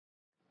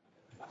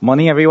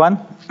Morning, everyone.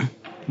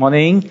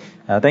 Morning.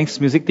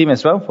 Thanks, music team,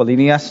 as well, for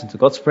leading us into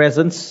God's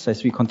presence.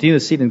 As we continue to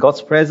sit in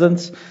God's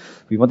presence,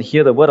 we want to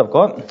hear the Word of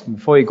God.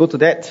 Before we go to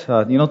that,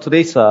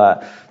 today's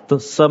the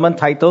sermon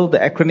title, the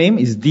acronym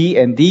is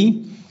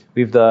D&D,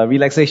 with the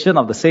relaxation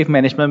of the safe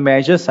management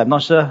measures. I'm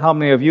not sure how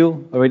many of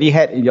you already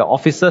had in your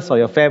offices or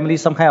your family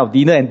some kind of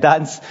dinner and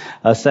dance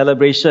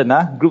celebration.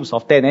 Groups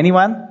of 10.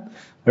 Anyone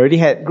already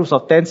had groups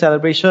of 10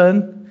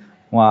 celebration?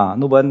 Wow,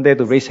 no one there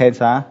to raise hands,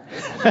 right?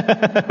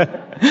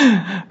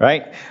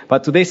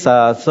 But today's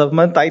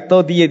sermon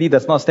title, D&D,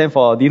 does not stand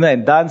for dinner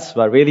and dance,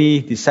 but really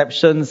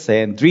deceptions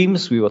and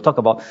dreams. We will talk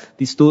about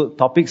these two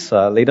topics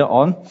later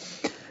on.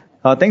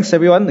 Thanks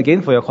everyone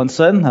again for your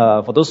concern.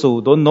 For those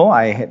who don't know,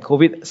 I had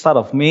COVID start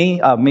of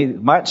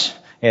March,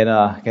 and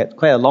had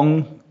quite a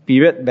long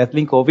period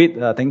battling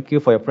COVID. Thank you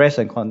for your prayers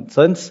and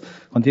concerns.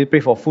 Continue to pray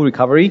for full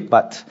recovery,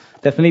 but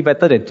definitely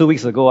better than 2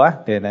 weeks ago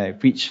when I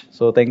preached.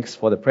 So thanks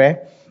for the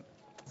prayer.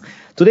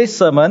 Today's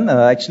sermon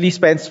actually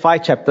spans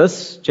 5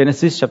 chapters,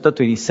 Genesis chapter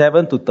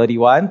 27 to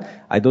 31.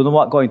 I don't know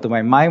what got into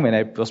my mind when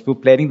I was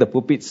planning the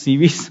pulpit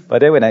series, but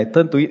then when I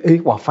turned to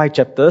it, 5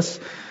 chapters.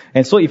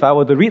 And so if I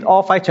were to read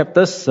all 5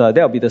 chapters, that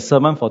will be the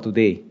sermon for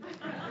today.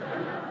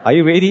 Are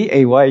you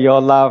ready? Why you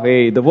all laugh?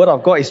 The Word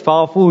of God is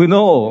powerful,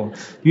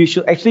 You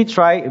should actually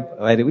try,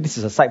 this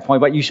is a side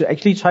point, but you should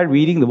actually try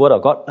reading the Word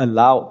of God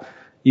aloud.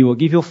 It will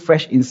give you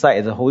fresh insight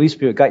as the Holy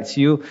Spirit guides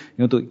you,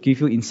 to give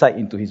you insight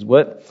into His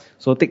Word.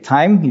 So take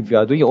time, if you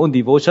are doing your own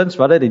devotions,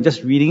 rather than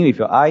just reading it with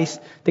your eyes,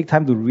 take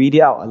time to read it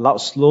out aloud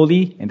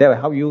slowly, and that will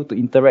help you to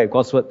interact with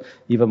God's Word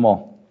even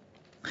more.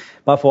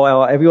 But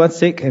for everyone's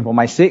sake and for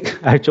my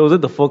sake, I've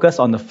chosen to focus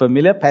on the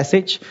familiar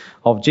passage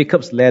of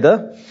Jacob's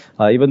ladder,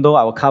 even though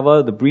I will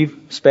cover the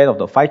brief span of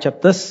the 5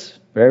 chapters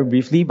very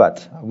briefly,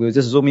 but we'll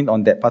just zoom in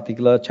on that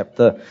particular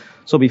chapter.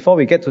 So before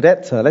we get to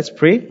that, let's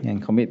pray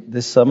and commit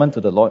this sermon to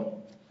the Lord.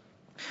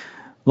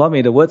 Lord,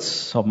 may the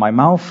words of my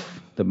mouth,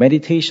 the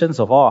meditations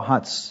of all our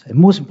hearts, and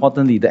most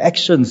importantly, the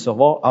actions of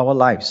all our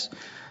lives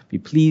be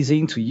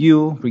pleasing to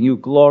you, bring you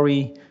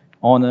glory,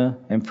 honor,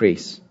 and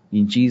praise.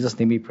 In Jesus'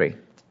 name we pray.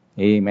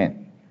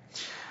 Amen.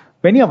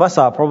 Many of us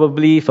are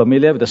probably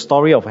familiar with the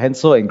story of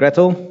Hansel and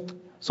Gretel.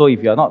 So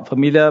if you are not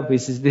familiar,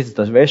 this is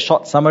a very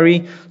short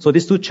summary. So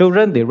these 2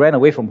 children, they ran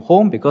away from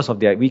home because of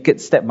their wicked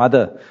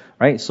stepmother,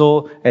 right?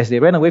 So as they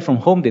ran away from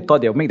home, they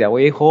thought they would make their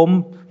way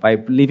home by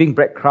leaving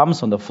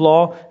breadcrumbs on the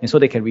floor, and so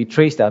they can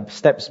retrace their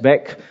steps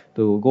back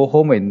to go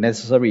home when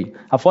necessary.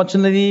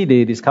 Unfortunately,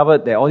 they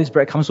discovered that all these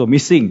breadcrumbs were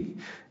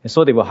missing. And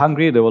so they were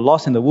hungry, they were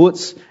lost in the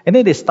woods, and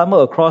then they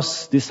stumbled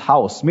across this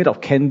house made of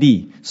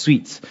candy,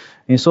 sweets.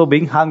 And so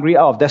being hungry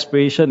out of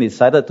desperation, they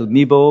decided to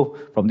nibble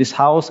from this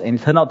house, and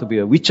it turned out to be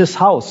a witch's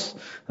house,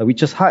 a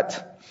witch's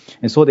hut.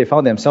 And so they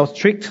found themselves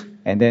tricked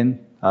and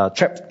then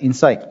trapped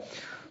inside.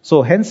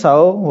 So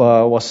Hansel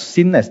was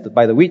seen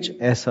by the witch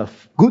as a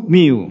good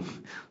meal.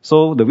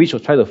 So the witch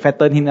would try to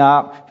fatten him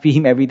up, feed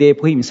him every day,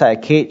 put him inside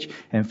a cage,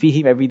 and feed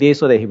him every day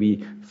so that he'll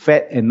be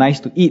fat and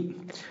nice to eat.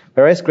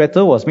 Whereas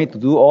Gretel was made to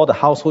do all the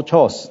household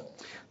chores.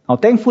 Now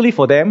thankfully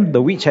for them,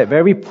 the witch had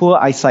very poor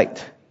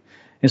eyesight.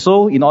 And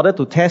so in order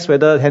to test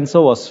whether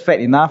Hansel was fat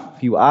enough,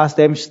 he would ask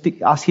him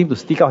to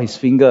stick out his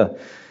finger,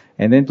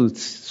 and then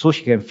so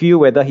she can feel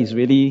whether he's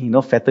really,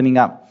 fattening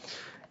up.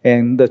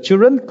 And the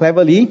children,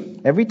 cleverly,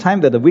 every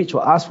time that the witch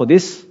will ask for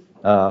this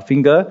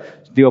finger,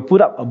 they will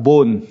put up a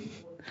bone,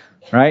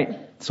 right?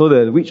 So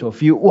the witch will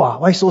feel, wow,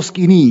 why so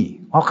skinny?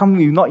 How come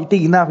you're not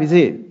eating enough, is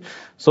it?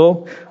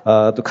 So,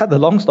 to cut the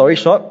long story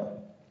short,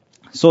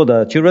 so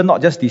the children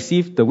not just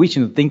deceived the witch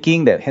into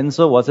thinking that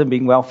Hansel wasn't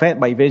being well fed,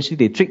 but eventually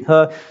they tricked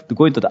her to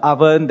go into the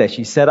oven that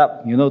she set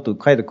up, to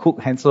try to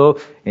cook Hansel,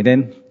 and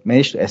then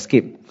managed to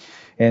escape.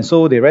 And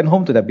so they ran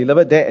home to their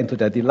beloved dad, and to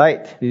their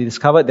delight, they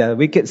discovered their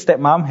wicked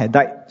stepmom had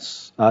died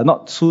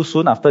not too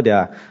soon after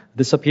their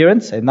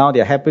disappearance, and now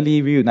they are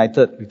happily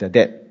reunited with their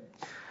dad.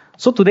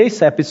 So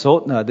today's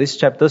episode, this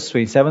chapters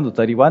 27 to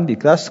 31, it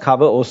does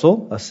cover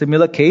also a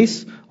similar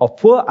case of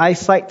poor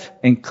eyesight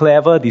and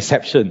clever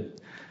deception.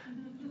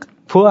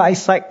 Poor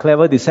eyesight,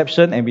 clever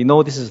deception, and we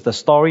know this is the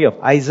story of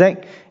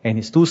Isaac and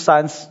his 2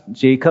 sons,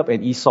 Jacob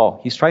and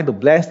Esau. He's trying to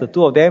bless the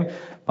 2 of them,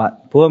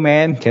 but poor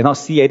man cannot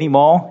see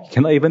anymore. He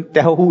cannot even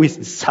tell who is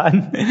his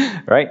son,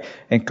 right?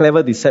 And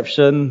clever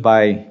deception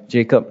by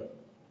Jacob.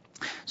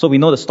 So we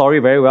know the story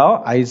very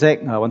well.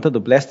 Isaac wanted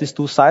to bless these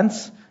 2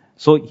 sons.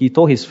 So he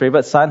told his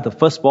favorite son, the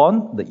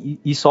firstborn, the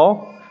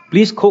Esau,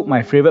 please cook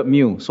my favorite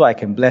meal so I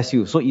can bless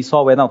you. So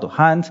Esau went out to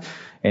hunt,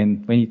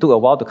 and when he took a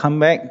while to come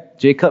back,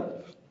 Jacob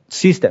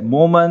seized that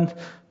moment,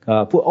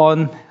 put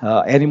on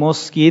animal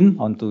skin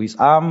onto his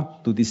arm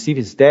to deceive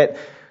his dad,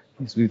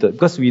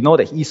 because we know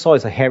that Esau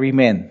is a hairy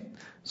man.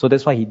 So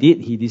that's what he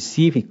did.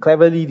 He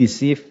cleverly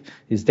deceived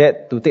his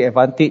dad to take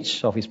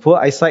advantage of his poor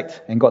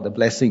eyesight and got the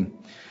blessing.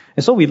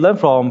 And so we learned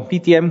from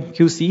PTM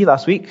QC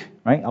last week,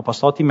 right? Our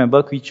pastoral team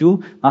member, Kui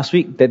Chu, last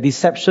week, that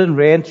deception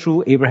ran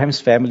through Abraham's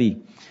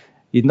family.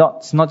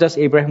 It's not just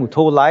Abraham who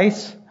told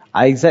lies.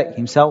 Isaac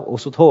himself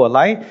also told a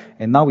lie.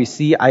 And now we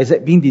see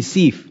Isaac being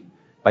deceived.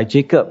 by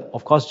Jacob.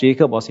 Of course,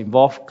 Jacob was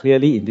involved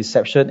clearly in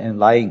deception and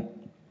lying.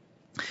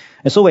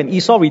 And so when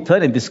Esau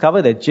returned and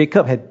discovered that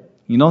Jacob had,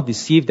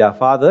 deceived their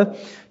father,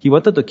 he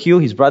wanted to kill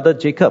his brother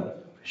Jacob.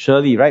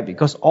 Surely, right?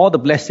 Because all the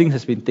blessings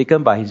has been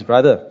taken by his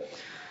brother.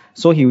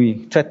 So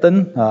he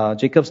threatened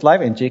Jacob's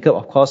life, and Jacob,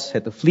 of course,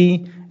 had to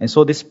flee. And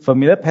so this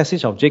familiar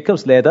passage of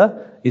Jacob's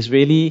ladder is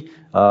really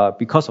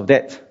because of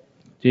that.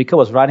 Jacob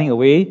was running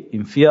away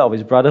in fear of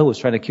his brother who was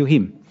trying to kill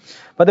him.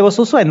 But there was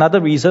also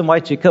another reason why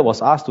Jacob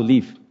was asked to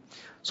leave.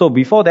 So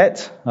before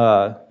that,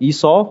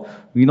 Esau,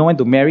 went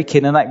to marry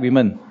Canaanite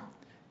women.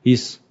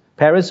 His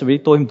parents already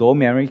told him don't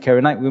marry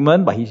Canaanite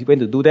women, but he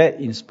went to do that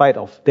in spite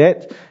of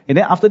that. And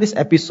then after this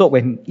episode,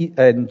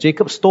 when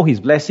Jacob stole his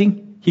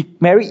blessing, he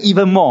married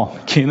even more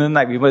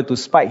Canaanite women to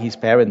spite his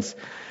parents.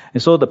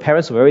 And so the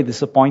parents were very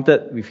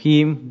disappointed with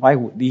him. Why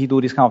would he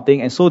do this kind of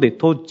thing? And so they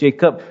told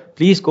Jacob,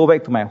 please go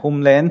back to my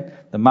homeland.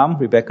 The mom,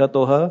 Rebecca,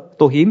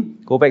 told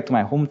him, go back to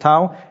my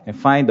hometown and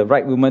find the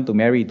right woman to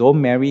marry.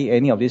 Don't marry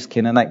any of these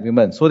Canaanite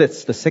women. So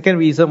that's the second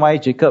reason why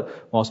Jacob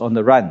was on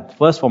the run.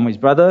 First, from his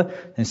brother,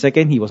 and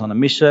second, he was on a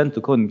mission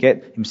to go and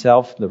get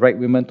himself the right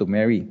woman to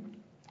marry.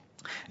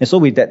 And so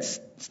with that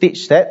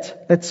stage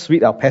set, let's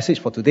read our passage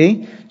for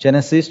today,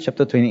 Genesis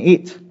chapter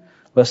 28,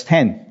 verse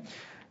 10.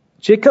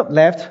 Jacob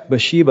left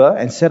Beersheba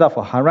and set out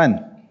for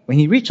Haran. When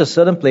he reached a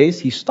certain place,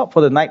 he stopped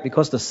for the night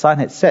because the sun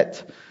had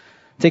set.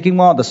 Taking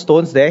one of the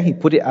stones there, he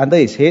put it under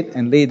his head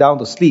and lay down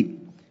to sleep.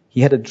 He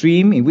had a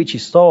dream in which he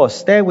saw a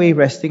stairway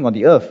resting on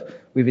the earth,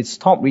 with its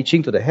top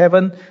reaching to the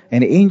heaven,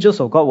 and the angels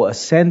of God were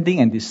ascending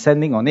and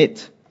descending on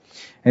it.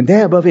 And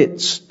there above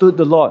it stood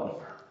the Lord.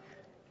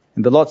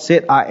 And the Lord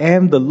said, I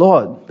am the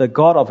Lord, the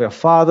God of your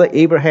father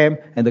Abraham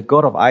and the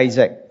God of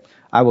Isaac.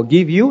 I will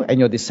give you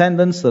and your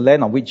descendants the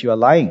land on which you are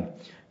lying.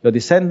 Your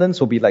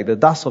descendants will be like the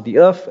dust of the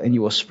earth, and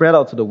you will spread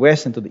out to the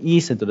west and to the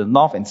east and to the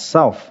north and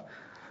south.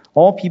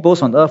 All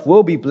peoples on earth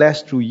will be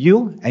blessed through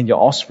you and your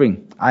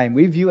offspring. I am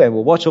with you and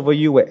will watch over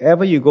you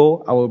wherever you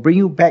go. I will bring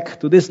you back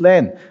to this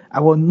land. I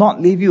will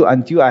not leave you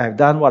until I have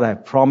done what I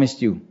have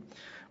promised you.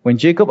 When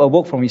Jacob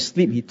awoke from his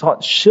sleep, he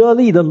thought,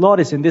 surely the Lord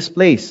is in this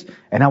place,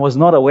 and I was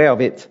not aware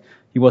of it.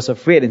 He was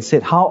afraid and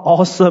said, how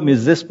awesome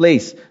is this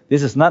place?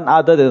 This is none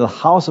other than the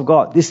house of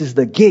God. This is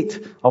the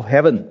gate of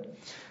heaven.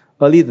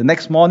 Early the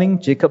next morning,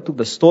 Jacob took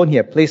the stone he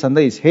had placed under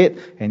his head,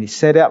 and he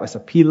set it up as a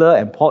pillar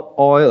and poured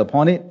oil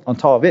on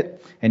top of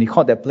it, and he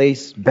called that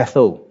place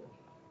Bethel,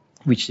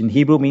 which in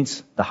Hebrew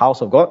means the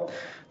house of God,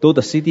 though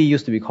the city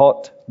used to be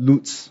called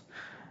Luz.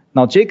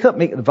 Now Jacob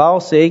made a vow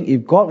saying,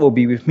 if God will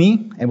be with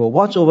me and will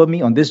watch over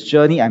me on this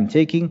journey I'm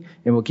taking,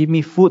 and will give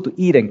me food to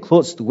eat and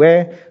clothes to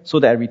wear,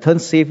 so that I return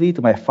safely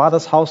to my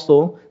father's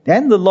household,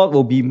 then the Lord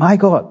will be my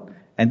God,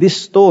 and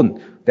this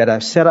stone that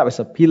I've set up as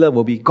a pillar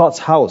will be God's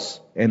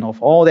house. And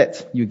of all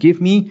that you give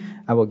me,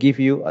 I will give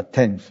you a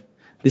tenth.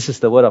 This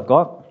is the word of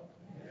God.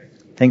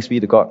 Thanks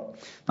be to God.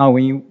 Now,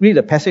 when you read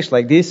a passage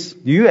like this,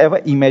 do you ever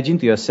imagine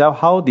to yourself,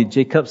 how did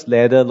Jacob's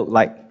ladder look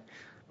like?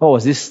 What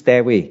was this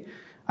stairway?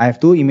 I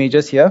have two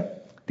images here.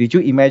 Did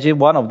you imagine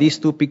one of these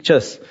two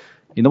pictures?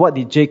 What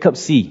did Jacob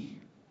see?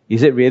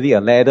 Is it really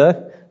a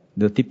ladder?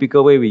 The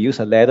typical way we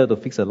use a ladder to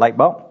fix a light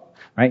bulb,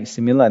 right?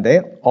 Similar to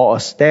that. Or a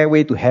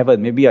stairway to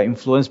heaven. Maybe you're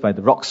influenced by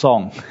the rock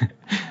song.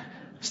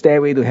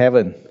 Stairway to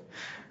heaven.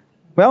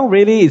 Well,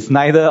 really, it's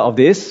neither of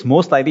this.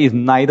 Most likely, it's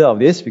neither of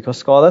this, because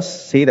scholars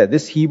say that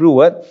this Hebrew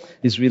word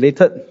is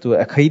related to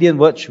an Akkadian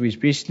word, which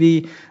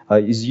basically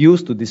is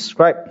used to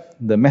describe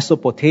the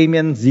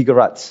Mesopotamian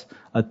ziggurats,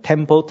 a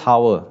temple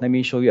tower. Let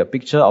me show you a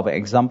picture of an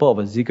example of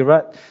a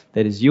ziggurat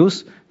that is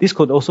used. This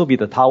could also be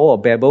the Tower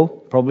of Babel,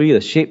 probably the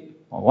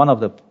shape, or one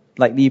of the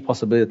likely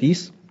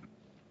possibilities.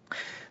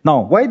 Now,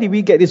 why did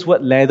we get this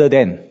word ladder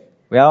then?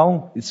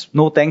 Well, it's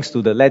no thanks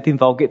to the Latin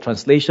Vulgate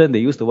translation. They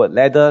use the word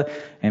ladder,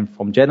 and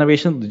from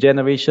generation to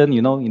generation,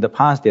 in the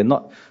past, they're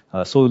not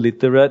so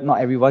literate.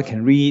 Not everyone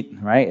can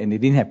read, right? And they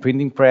didn't have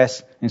printing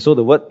press. And so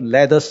the word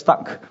ladder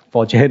stuck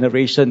for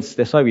generations.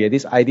 That's why we have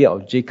this idea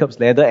of Jacob's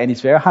ladder, and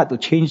it's very hard to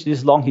change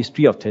this long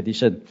history of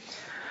tradition.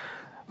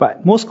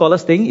 But most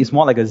scholars think it's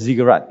more like a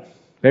ziggurat.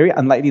 Very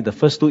unlikely the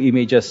first two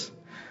images.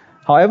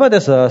 However,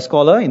 there's a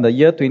scholar in the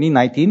year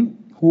 2019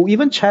 who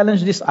even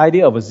challenged this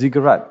idea of a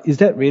ziggurat. Is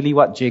that really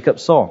what Jacob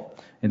saw?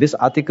 In this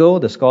article,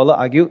 the scholar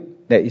argued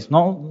that it's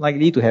not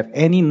likely to have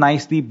any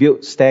nicely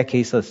built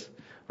staircases.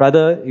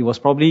 Rather, it was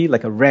probably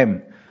like a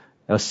ram,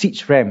 a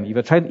siege ram. If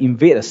you're trying to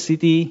invade a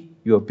city,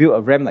 you will build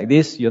a ram like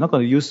this. You're not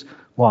going to use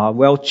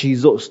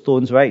well-chiseled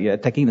stones, right? You're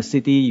attacking the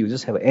city. You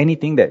just have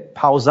anything that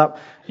piles up,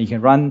 and you can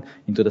run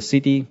into the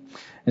city.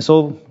 And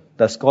so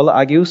the scholar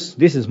argues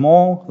this is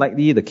more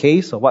likely the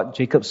case of what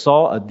Jacob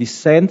saw, a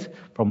descent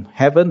from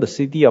heaven, the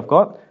city of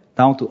God,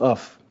 down to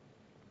earth.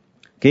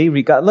 Okay,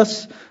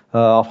 regardless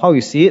of how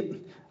you see it,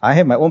 I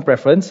have my own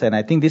preference, and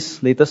I think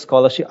this latest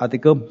scholarship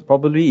article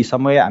probably is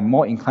somewhere I'm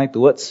more inclined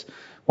towards.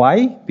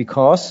 Why?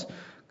 Because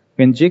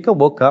when Jacob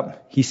woke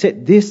up, he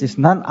said, this is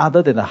none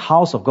other than the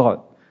house of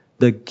God,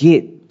 the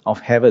gate of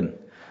heaven.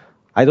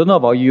 I don't know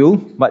about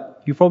you,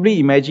 but you probably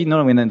imagine,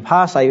 when in the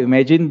past I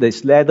imagined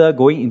this ladder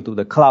going into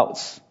the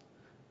clouds,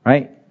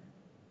 right?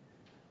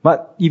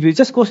 But if you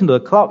just go into the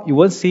cloud, you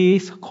won't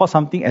call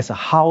something as a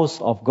house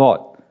of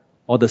God,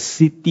 or the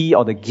city,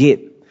 or the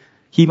gate.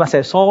 He must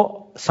have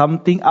saw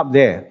something up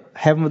there,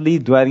 heavenly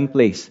dwelling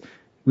place,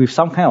 with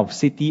some kind of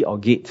city or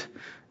gate.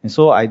 And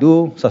so I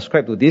do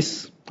subscribe to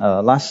this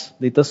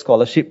latest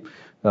scholarship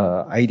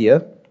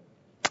idea.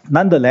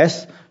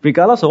 Nonetheless,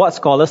 regardless of what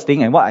scholars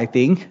think and what I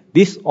think,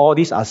 all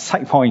these are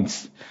side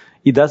points.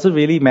 It doesn't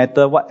really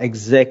matter what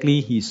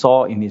exactly he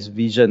saw in his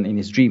vision, in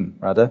his dream,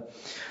 rather.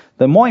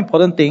 The more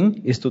important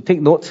thing is to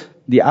take note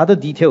the other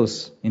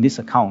details in this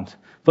account.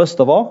 First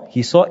of all,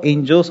 he saw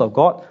angels of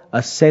God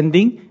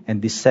ascending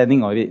and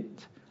descending on it.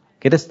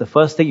 Okay, that's the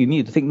first thing you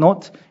need to take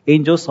note.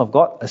 Angels of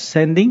God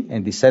ascending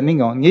and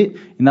descending on it.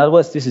 In other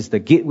words, this is the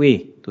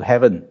gateway to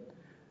heaven.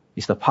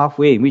 It's the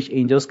pathway in which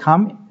angels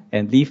come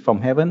and leave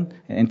from heaven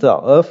and enter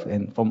our earth,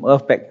 and from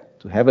earth back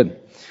to heaven.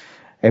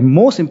 And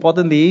most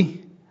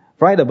importantly,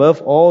 right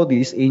above all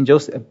these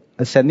angels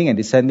ascending and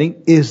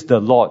descending is the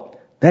Lord.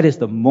 That is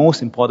the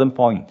most important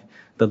point.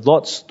 The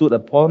Lord stood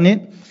upon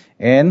it,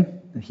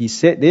 and he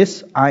said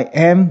this, I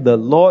am the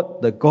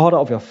Lord, the God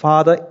of your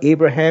father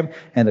Abraham,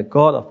 and the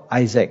God of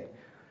Isaac.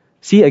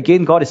 See,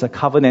 again, God is a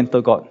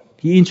covenantal God.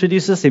 He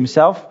introduces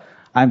himself,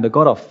 I am the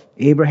God of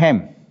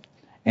Abraham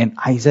and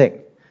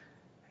Isaac.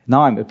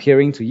 Now I'm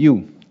appearing to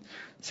you.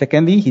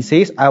 Secondly, he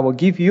says, I will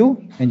give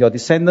you and your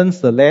descendants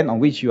the land on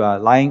which you are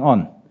lying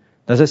on.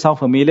 Does it sound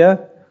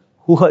familiar?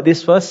 Who heard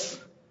this first?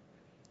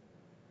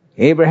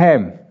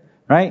 Abraham.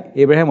 Right?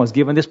 Abraham was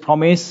given this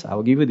promise, I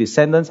will give you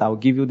descendants, I will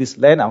give you this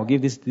land, I will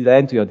give this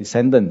land to your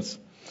descendants.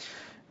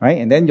 Right?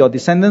 And then your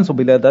descendants will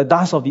be like the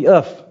dust of the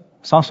earth.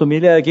 Sounds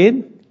familiar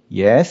again?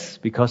 Yes,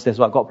 because that's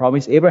what God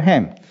promised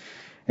Abraham.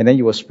 And then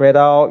you will spread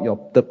out,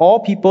 all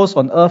peoples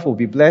on earth will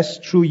be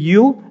blessed through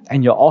you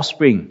and your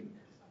offspring.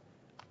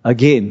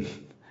 Again,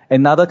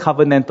 another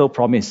covenantal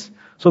promise.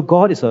 So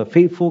God is a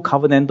faithful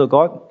covenantal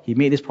God. He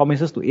made these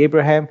promises to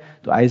Abraham,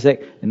 to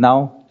Isaac, and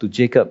now to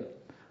Jacob.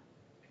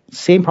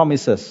 Same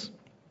promises.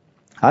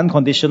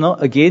 Unconditional.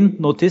 Again,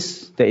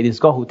 notice that it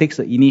is God who takes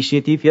the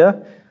initiative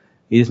here.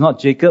 It is not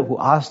Jacob who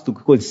asked to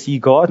go and see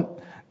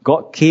God.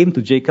 God came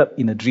to Jacob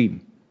in a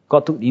dream.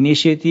 God took the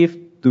initiative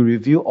to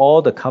reveal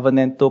all the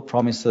covenantal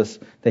promises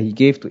that he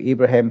gave to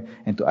Abraham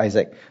and to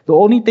Isaac. The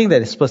only thing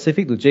that is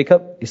specific to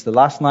Jacob is the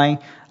last line,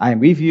 I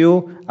am with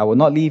you, I will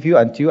not leave you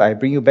until I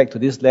bring you back to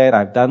this land.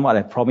 I've done what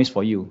I promised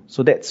for you.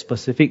 So that's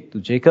specific to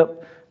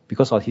Jacob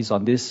because he's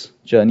on this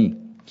journey.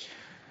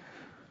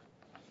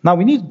 Now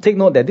we need to take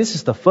note that this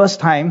is the first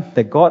time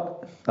that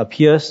God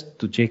appears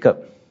to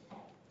Jacob.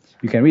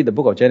 You can read the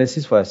book of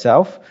Genesis for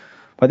yourself,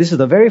 but this is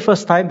the very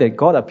first time that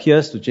God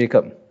appears to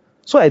Jacob.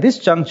 So at this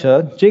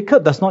juncture,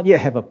 Jacob does not yet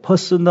have a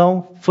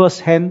personal,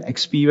 first-hand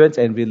experience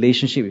and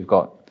relationship with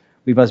God.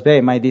 We must bear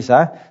in mind this.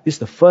 This is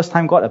the first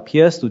time God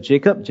appears to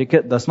Jacob.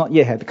 Jacob does not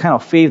yet have the kind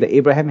of faith that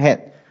Abraham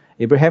had.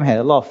 Abraham had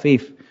a lot of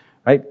faith,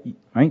 right?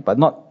 But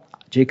not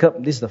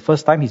Jacob. This is the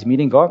first time he's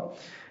meeting God.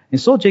 And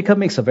so Jacob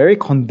makes a very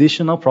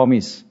conditional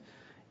promise.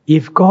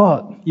 If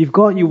God,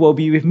 you will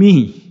be with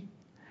me,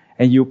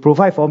 and you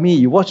provide for me,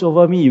 you watch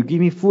over me, you give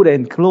me food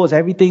and clothes,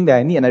 everything that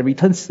I need, and I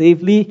return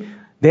safely,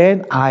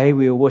 then I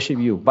will worship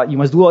you. But you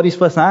must do all this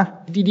first,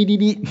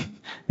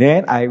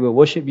 Then I will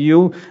worship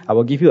you. I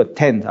will give you a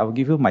tenth. I will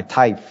give you my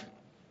tithe.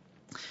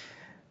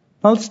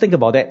 Now let's think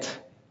about that.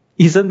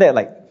 Isn't that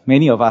like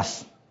many of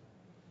us?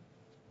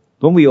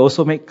 Don't we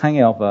also make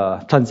kind of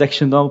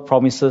transactional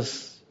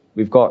promises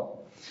with God?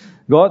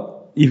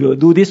 God, if you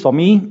do this for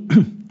me,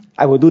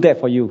 I will do that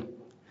for you.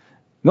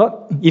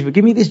 God, if you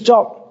give me this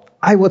job,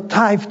 I will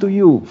tithe to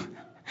you.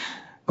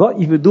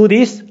 God, if you do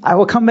this, I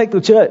will come back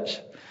to church.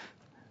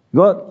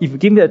 God, if you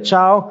give me a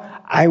child,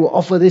 I will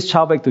offer this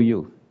child back to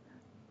you.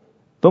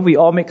 Don't we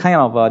all make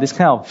this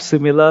kind of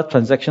similar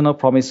transactional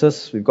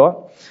promises with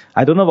God?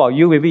 I don't know about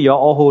you, maybe you're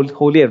all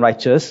holy and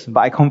righteous,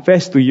 but I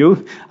confess to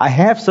you, I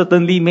have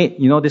certainly made,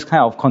 this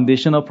kind of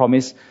conditional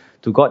promise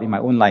to God in my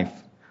own life.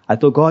 I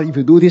told God, if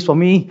you do this for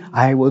me,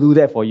 I will do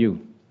that for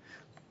you.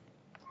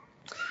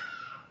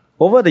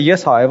 Over the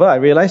years, however, I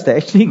realized that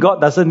actually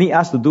God doesn't need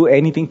us to do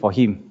anything for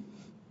Him.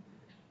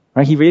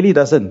 Right? He really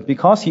doesn't,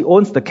 because He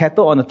owns the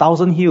cattle on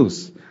 1,000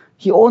 hills.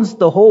 He owns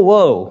the whole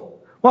world.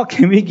 What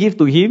can we give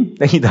to Him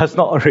that He does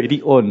not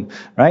already own?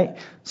 Right?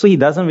 So He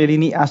doesn't really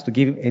need us to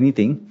give Him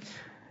anything.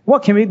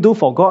 What can we do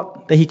for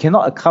God that He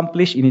cannot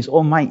accomplish in His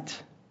own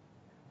might?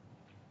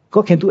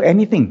 God can do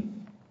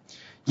anything.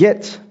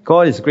 Yet,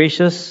 God is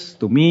gracious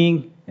to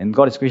me, and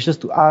God is gracious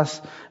to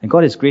us, and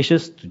God is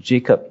gracious to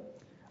Jacob.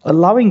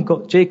 Allowing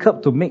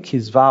Jacob to make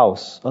his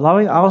vows,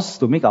 allowing us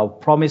to make our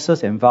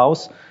promises and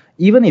vows,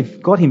 even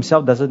if God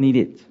Himself doesn't need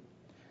it.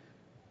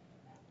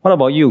 What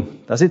about you?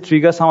 Does it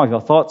trigger some of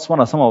your thoughts? What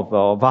are some of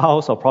your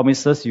vows or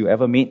promises you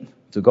ever made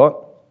to God?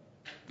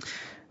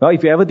 Well,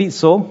 if you ever did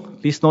so,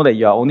 please know that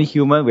you are only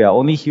human, we are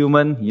only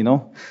human,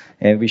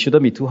 and we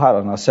shouldn't be too hard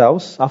on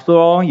ourselves. After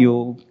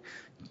all,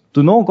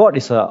 to know God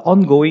is an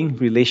ongoing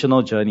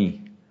relational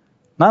journey.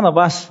 None of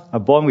us are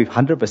born with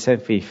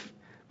 100% faith.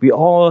 We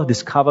all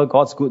discover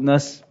God's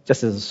goodness,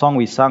 just as the song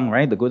we sung,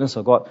 right? The goodness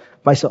of God.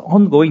 But it's an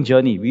ongoing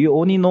journey. We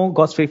only know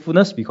God's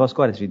faithfulness because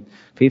God has been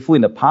faithful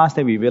in the past.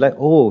 Then we realize,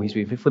 oh, He's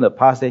been faithful in the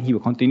past. Then He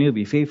will continue to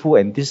be faithful.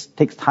 And this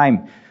takes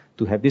time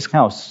to have this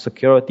kind of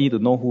security to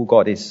know who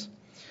God is.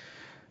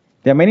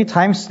 There are many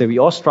times that we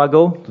all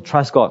struggle to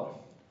trust God.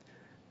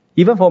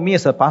 Even for me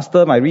as a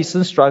pastor, my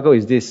recent struggle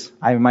is this.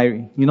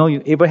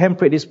 Abraham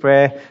prayed this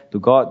prayer to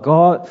God.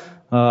 God,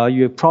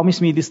 you have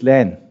promised me this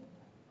land.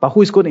 But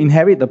who is going to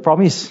inherit the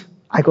promise?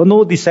 I got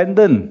no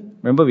descendant.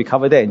 Remember we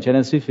covered that in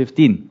Genesis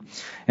 15.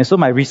 And so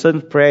my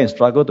recent prayer and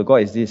struggle to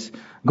God is this.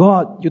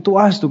 God, you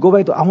told us to go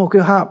back to Ang Mo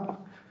Kio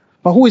Hub.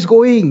 But who is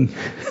going?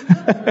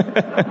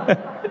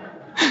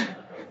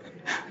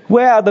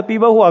 Where are the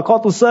people who are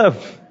called to serve?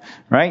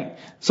 Right?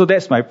 So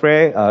that's my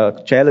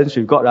prayer challenge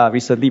with God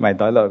recently, my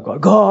dialogue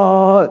with God.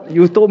 God,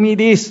 you told me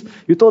this.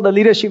 You told the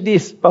leadership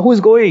this. But who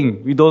is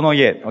going? We don't know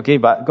yet. Okay,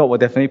 but God will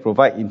definitely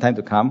provide in time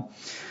to come.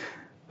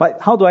 But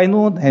how do I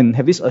know and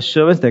have this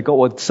assurance that God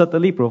will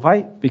certainly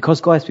provide? Because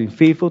God has been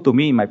faithful to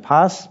me in my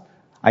past,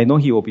 I know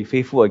He will be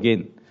faithful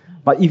again.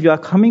 But if you are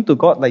coming to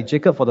God like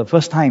Jacob for the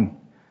first time,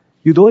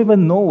 you don't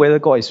even know whether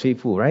God is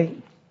faithful, right?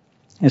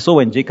 And so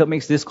when Jacob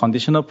makes this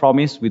conditional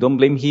promise, we don't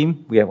blame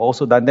him. We have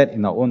also done that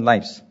in our own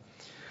lives.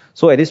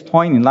 So at this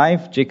point in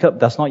life, Jacob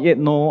does not yet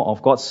know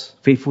of God's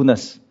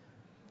faithfulness.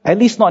 At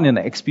least not in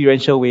an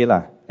experiential way.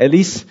 At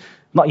least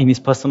not in his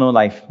personal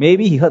life.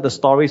 Maybe he heard the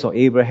stories of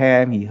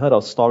Abraham, he heard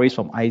of stories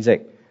from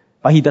Isaac,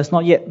 but he does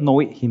not yet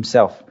know it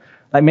himself.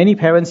 Like many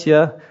parents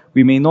here,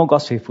 we may know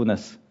God's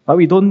faithfulness, but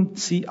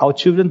our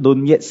children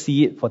don't yet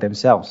see it for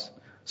themselves.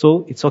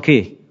 So it's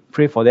okay.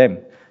 Pray for them.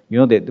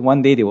 That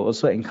one day they will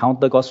also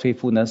encounter God's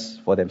faithfulness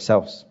for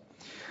themselves.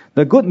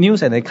 The good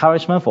news and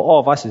encouragement for all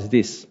of us is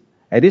this.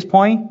 At this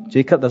point,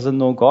 Jacob doesn't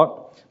know God,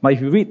 but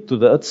if you read to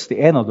the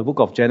end of the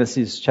book of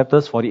Genesis,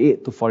 chapters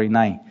 48 to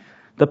 49,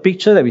 the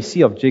picture that we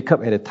see of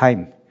Jacob at the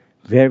time,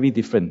 very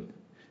different.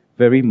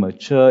 Very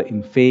mature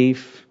in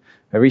faith,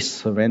 very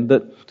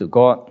surrendered to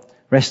God,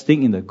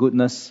 resting in the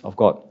goodness of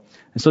God.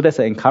 And so that's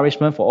an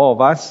encouragement for all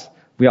of us.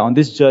 We are on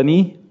this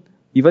journey.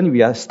 Even if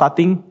we are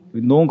starting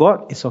with no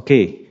God, it's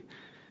okay.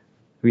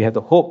 We have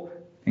the hope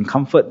and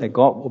comfort that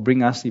God will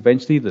bring us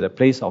eventually to the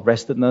place of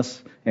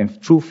restedness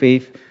and true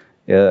faith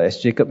as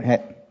Jacob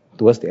had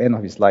towards the end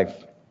of his life.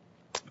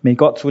 May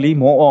God truly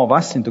mold all of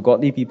us into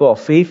godly people of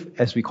faith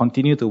as we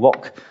continue to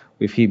walk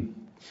with Him.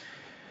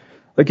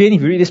 Again,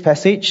 if you read this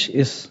passage,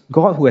 it's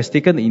God who has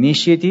taken the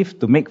initiative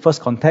to make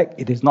first contact.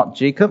 It is not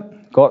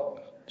Jacob. God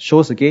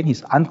shows again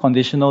His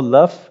unconditional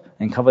love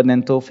and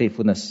covenantal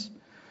faithfulness.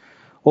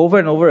 Over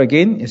and over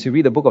again, as you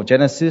read the book of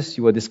Genesis,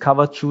 you will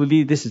discover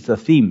truly this is the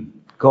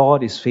theme.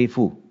 God is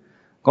faithful.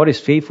 God is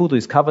faithful to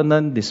His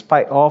covenant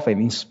despite of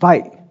and in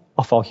spite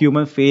of our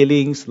human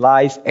failings,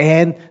 lies,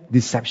 and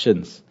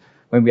deceptions.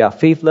 When we are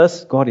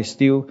faithless, God is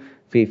still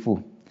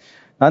faithful.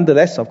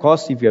 Nonetheless, of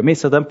course, if you have made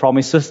certain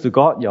promises to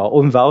God, your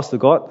own vows to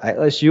God, I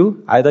urge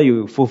you, either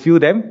you fulfill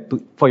them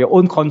for your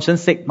own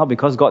conscience sake, not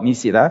because God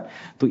needs it,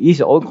 to ease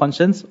your own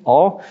conscience,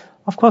 or,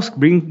 of course,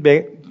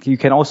 you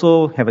can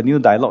also have a new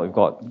dialogue with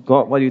God.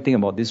 God, what do you think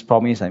about this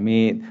promise I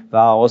made,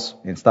 vows,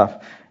 and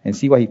stuff, and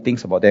see what He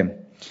thinks about them.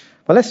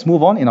 But let's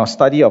move on in our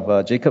study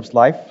of Jacob's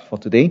life for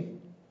today.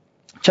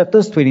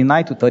 Chapters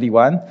 29 to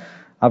 31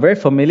 are very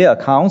familiar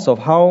accounts of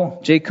how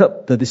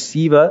Jacob, the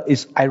deceiver,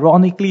 is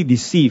ironically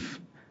deceived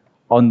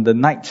on the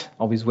night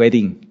of his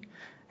wedding.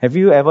 Have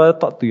you ever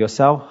thought to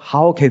yourself,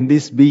 how can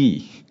this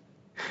be?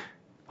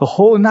 The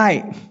whole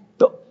night,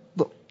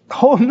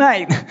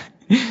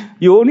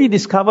 you only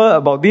discover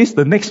about this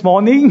the next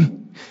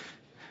morning?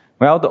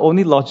 Well, the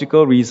only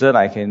logical reason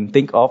I can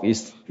think of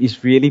is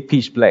it's really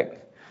pitch black.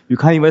 You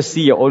can't even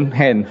see your own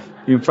hand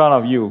in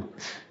front of you.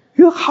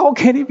 How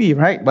can it be,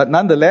 right? But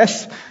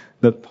nonetheless,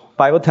 the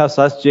Bible tells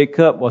us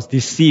Jacob was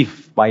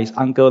deceived by his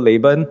uncle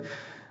Laban,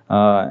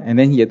 and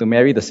then he had to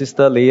marry the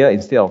sister Leah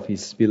instead of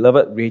his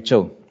beloved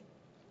Rachel.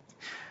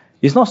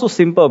 It's not so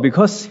simple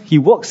because he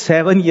worked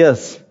 7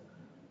 years.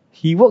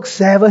 He worked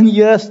 7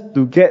 years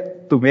to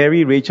get to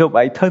marry Rachel,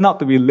 but it turned out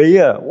to be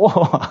Leah.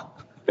 Wow.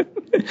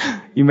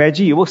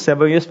 Imagine you work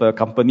 7 years for a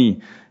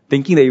company,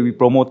 thinking that you'll be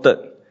promoted.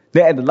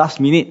 Then at the last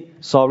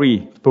minute,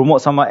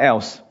 promote someone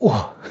else.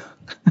 Oh.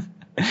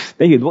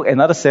 Then you'd work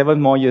another 7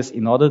 more years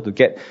in order to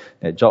get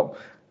that job,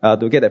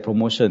 to get that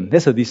promotion.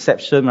 That's a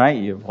deception, right?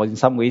 In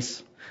some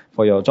ways,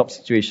 for your job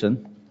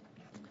situation.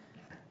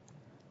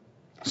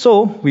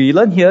 So, we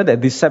learn here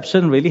that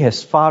deception really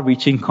has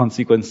far-reaching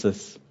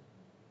consequences,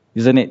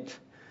 isn't it?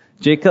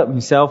 Jacob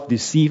himself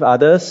deceived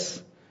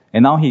others,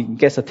 and now he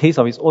gets a taste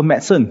of his own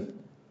medicine.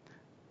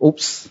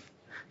 Oops.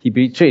 He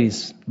betrayed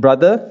his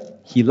brother,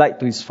 he lied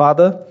to his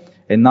father,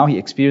 and now he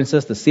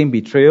experiences the same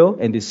betrayal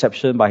and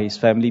deception by his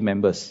family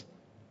members.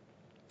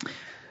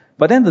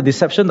 But then the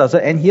deception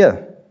doesn't end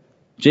here.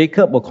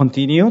 Jacob will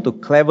continue to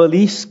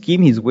cleverly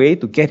scheme his way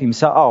to get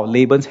himself out of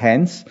Laban's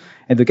hands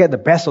and to get the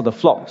best of the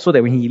flock so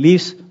that when he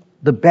leaves,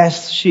 the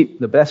best sheep,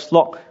 the best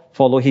flock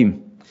follow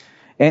him.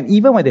 And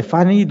even when they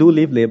finally do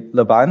leave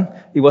Laban,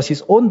 it was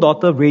his own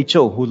daughter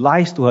Rachel who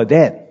lies to her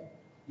dad.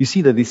 You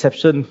see the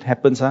deception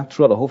happens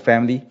throughout the whole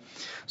family.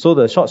 So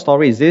the short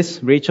story is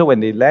this. Rachel, when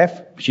they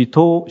left,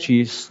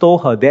 she stole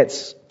her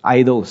dad's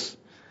idols.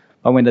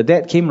 But when the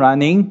dad came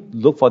running,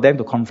 looked for them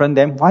to confront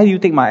them, why do you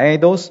take my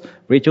idols?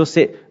 Rachel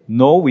said,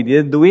 no, we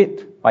didn't do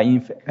it. But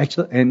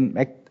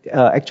in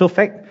actual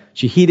fact,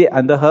 she hid it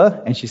under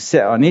her and she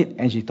sat on it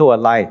and she told a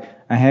lie.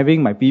 I'm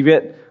having my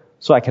period,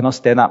 so I cannot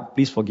stand up.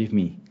 Please forgive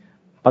me.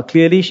 But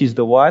clearly she's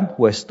the one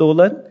who has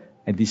stolen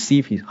and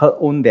deceived her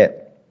own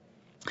dad.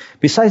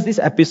 Besides these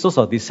episodes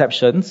of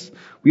deceptions,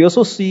 we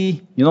also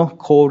see,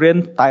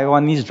 Korean,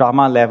 Taiwanese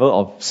drama level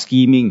of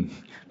scheming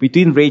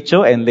between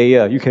Rachel and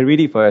Leah. You can read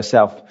it for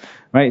yourself.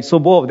 Right? So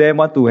both of them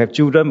want to have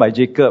children by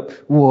Jacob.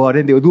 Whoa,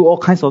 then they'll do all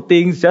kinds of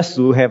things just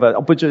to have an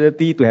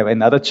opportunity to have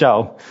another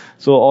child.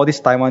 So all this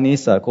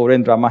Taiwanese,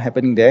 Korean drama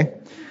happening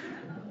there.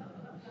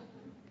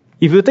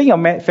 If you think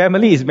your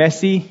family is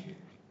messy,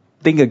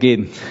 think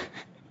again.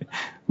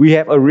 We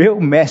have a real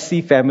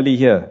messy family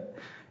here.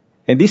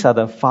 And this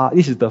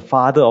is the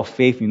father of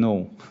faith,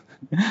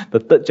 the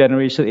third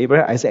generation,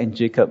 Abraham, Isaac, and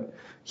Jacob.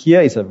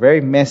 Here is a very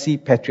messy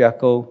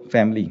patriarchal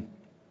family.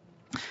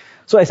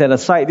 So as an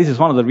aside, this is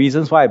one of the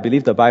reasons why I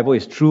believe the Bible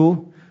is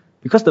true,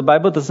 because the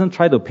Bible doesn't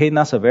try to paint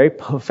us a very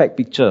perfect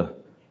picture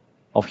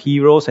of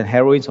heroes and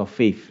heroines of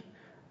faith.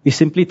 It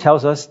simply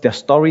tells us their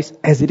stories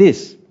as it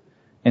is.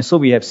 And so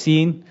we have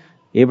seen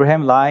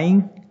Abraham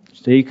lying,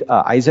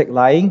 Isaac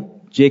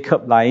lying,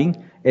 Jacob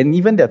lying, and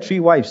even their three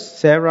wives.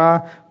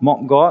 Sarah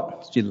mocked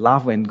God. She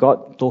laughed when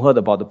God told her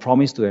about the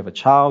promise to have a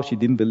child. She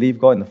didn't believe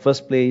God in the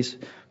first place.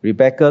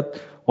 Rebecca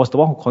was the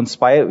one who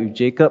conspired with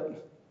Jacob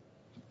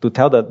to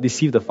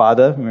deceive the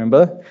father,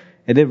 remember?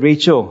 And then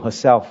Rachel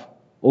herself,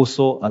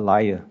 also a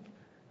liar.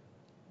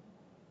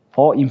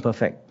 All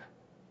imperfect.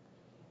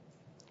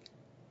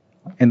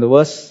 And the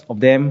worst of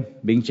them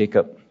being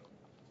Jacob.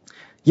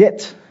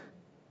 Yet,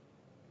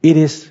 it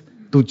is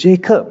to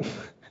Jacob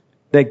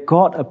that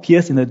God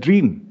appears in a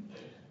dream.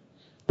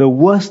 The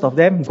worst of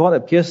them, God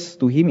appears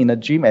to him in a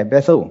dream at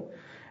Bethel.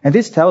 And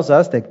this tells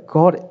us that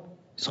God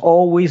is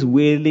always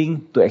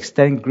willing to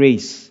extend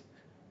grace,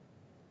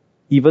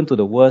 even to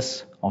the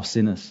worst of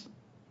sinners.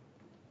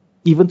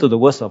 Even to the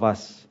worst of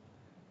us.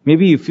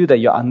 Maybe you feel that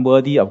you're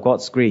unworthy of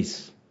God's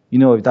grace.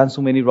 You've done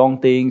so many wrong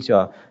things,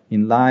 you're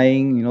in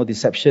lying,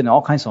 deception,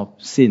 all kinds of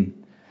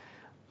sin.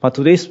 But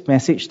today's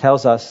message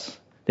tells us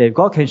that if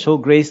God can show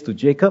grace to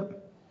Jacob,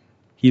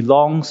 He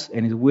longs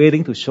and is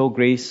willing to show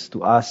grace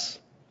to us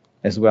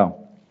as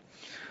well.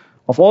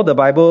 Of all the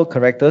Bible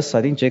characters,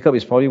 I think Jacob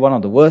is probably one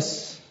of the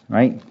worst,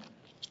 right?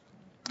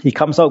 He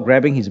comes out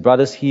grabbing his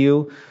brother's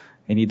heel,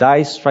 and he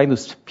dies trying to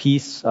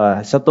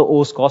settle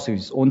old scores with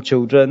his own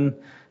children.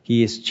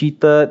 He is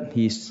cheated,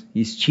 he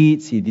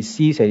cheats, he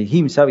deceives, and he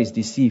himself is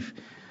deceived.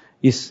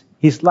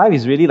 His life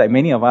is really like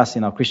many of us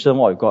in our Christian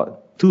walk with God.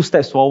 2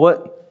 steps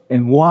forward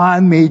and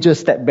 1 major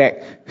step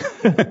back.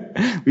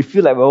 We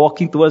feel like we're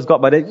walking towards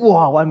God, but then,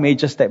 1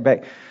 major step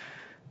back.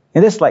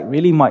 And that's like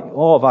really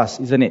all of us,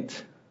 isn't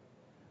it?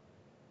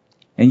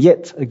 And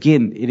yet,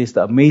 again, it is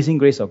the amazing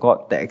grace of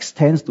God that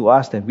extends to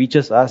us, that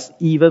reaches us,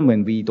 even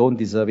when we don't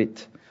deserve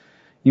it.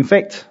 In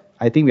fact,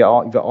 I think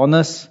if we're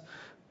honest,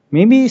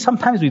 maybe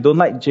sometimes we don't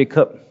like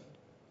Jacob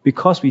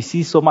because we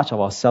see so much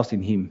of ourselves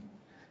in him.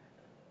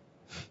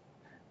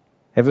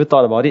 Have you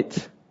thought about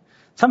it?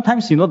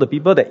 Sometimes, the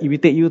people that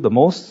irritate you the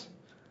most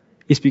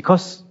is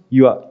because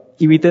you are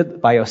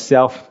irritated by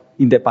yourself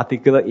in that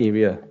particular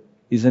area,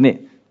 isn't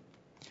it?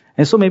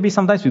 And so maybe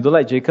sometimes we don't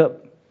like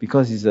Jacob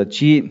because he's a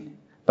cheat,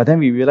 but then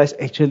we realize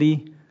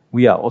actually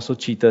we are also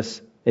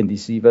cheaters and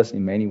deceivers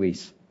in many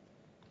ways.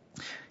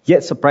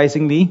 Yet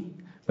surprisingly,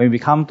 when we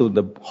come to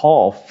the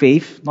Hall of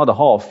Faith, not the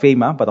Hall of Fame,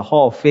 but the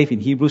Hall of Faith in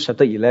Hebrews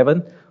chapter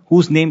 11,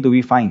 whose name do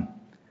we find?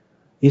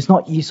 It's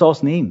not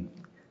Esau's name.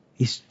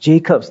 It's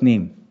Jacob's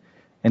name.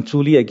 And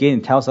truly, again,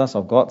 it tells us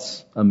of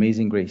God's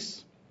amazing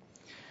grace.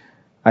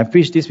 I've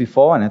preached this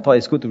before, and I thought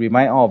it's good to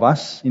remind all of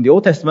us. In the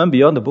Old Testament,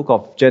 beyond the book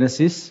of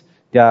Genesis,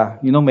 there are,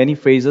 many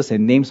phrases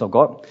and names of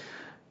God.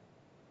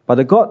 But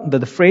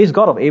the phrase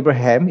God of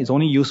Abraham is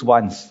only used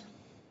once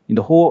in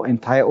the whole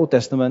entire Old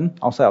Testament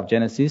outside of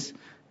Genesis,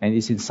 and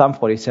it's in Psalm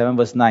 47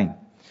 verse 9.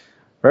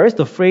 Whereas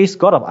the phrase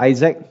God of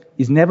Isaac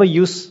is never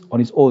used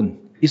on its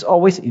own. It's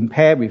always in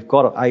pair with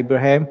God of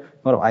Abraham,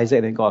 God of Isaac,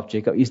 and then God of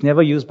Jacob. It's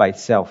never used by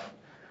itself.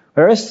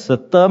 Whereas the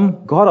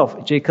term God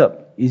of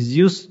Jacob is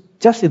used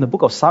just in the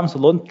book of Psalms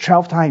alone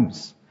 12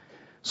 times.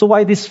 So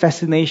why this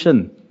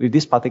fascination with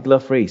this particular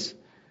phrase?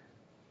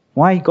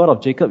 Why God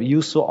of Jacob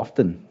used so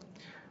often?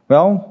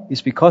 Well,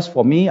 it's because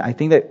for me, I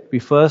think that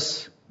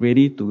refers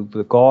really to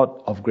the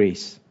God of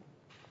grace.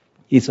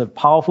 It's a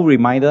powerful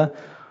reminder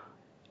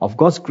of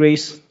God's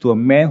grace to a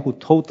man who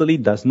totally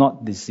does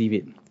not deceive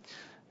it.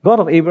 God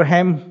of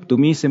Abraham, to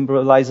me,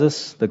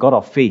 symbolizes the God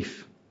of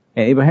faith.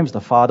 And Abraham is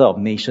the father of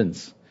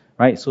nations,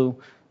 right? So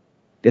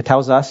it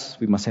tells us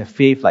we must have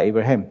faith like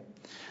Abraham.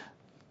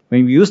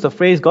 When we use the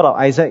phrase God of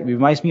Isaac, it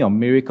reminds me of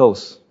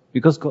miracles.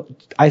 Because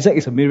Isaac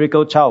is a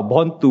miracle child,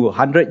 born to a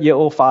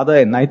 100-year-old father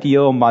and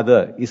 90-year-old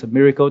mother. He's a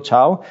miracle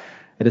child.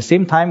 At the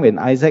same time, when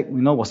Isaac,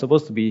 was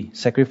supposed to be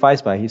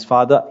sacrificed by his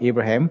father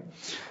Abraham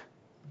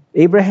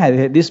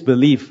had this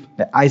belief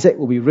that Isaac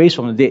will be raised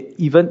from the dead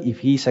even if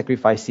he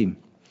sacrificed him.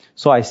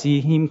 So I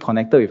see him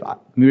connected with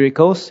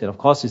miracles, and of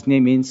course his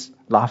name means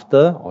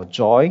laughter or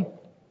joy.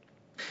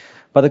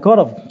 But the God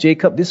of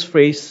Jacob, this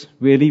phrase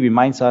really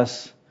reminds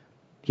us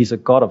he's a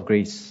God of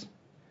grace.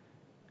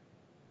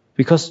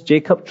 Because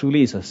Jacob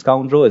truly is a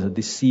scoundrel, is a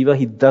deceiver.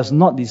 He does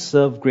not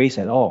deserve grace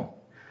at all.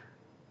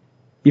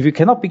 If you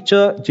cannot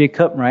picture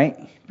Jacob,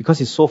 right, because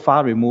he's so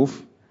far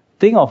removed,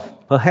 think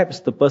of perhaps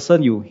the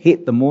person you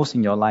hate the most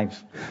in your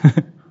life.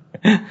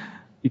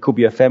 It could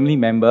be a family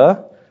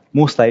member.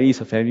 Most likely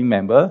it's a family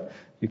member.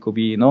 It could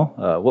be,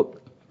 a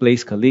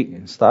workplace colleague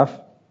and stuff.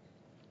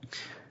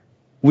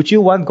 Would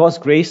you want God's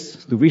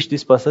grace to reach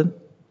this person?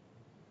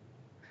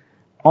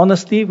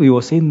 Honestly, we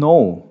will say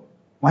no.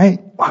 Why?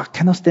 I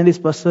cannot stand this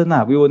person.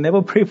 We will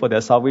never pray for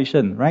their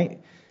salvation, right?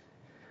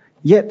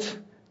 Yet,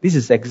 this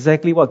is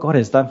exactly what God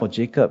has done for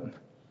Jacob.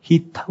 He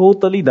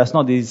totally does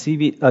not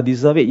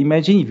deserve it.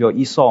 Imagine if you're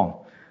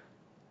Esau.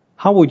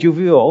 How would you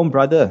view your own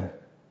brother?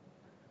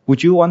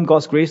 Would you want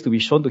God's grace to be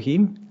shown to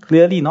him?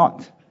 Clearly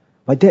not.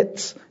 But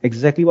that's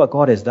exactly what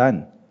God has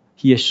done.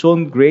 He has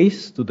shown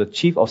grace to the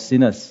chief of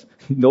sinners.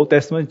 In the Old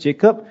Testament,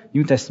 Jacob.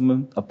 New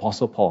Testament,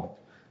 Apostle Paul.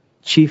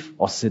 Chief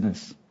of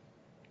sinners.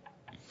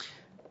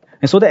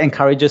 And so that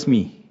encourages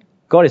me.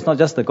 God is not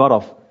just the God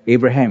of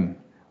Abraham.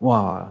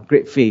 Wow,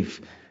 great faith.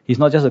 He's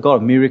not just a God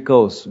of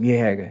miracles.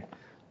 Yeah.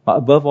 But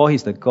above all,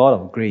 He's the God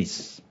of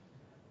grace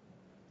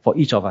for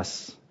each of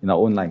us in our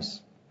own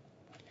lives.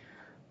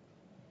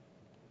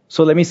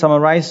 So let me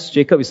summarize.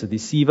 Jacob is a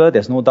deceiver.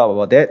 There's no doubt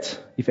about that.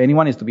 If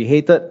anyone is to be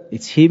hated,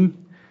 it's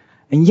him.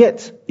 And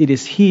yet, it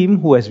is him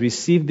who has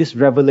received this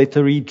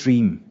revelatory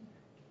dream.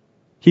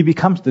 He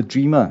becomes the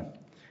dreamer.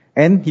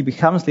 And he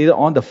becomes later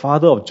on the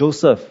father of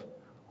Joseph,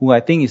 who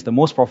I think is the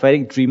most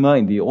prophetic dreamer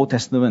in the Old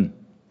Testament.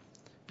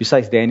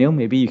 Besides Daniel,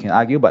 maybe you can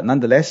argue, but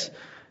nonetheless,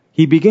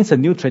 he begins a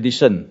new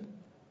tradition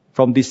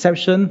from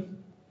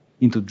deception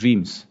into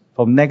dreams,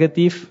 from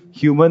negative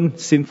human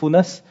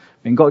sinfulness.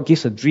 When God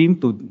gives a dream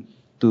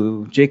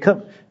to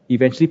Jacob, he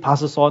eventually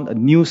passes on a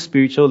new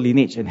spiritual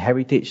lineage and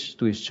heritage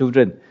to his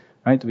children,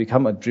 right, to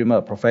become a dreamer,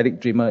 a prophetic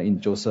dreamer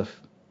in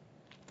Joseph.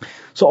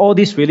 So all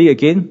this really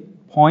again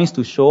points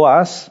to show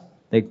us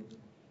that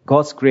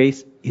God's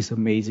grace is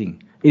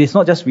amazing. It is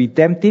not just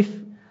redemptive,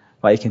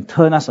 but it can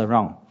turn us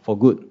around for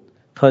good,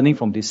 turning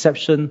from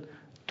deception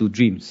to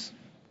dreams.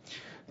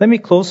 Let me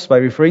close by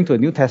referring to a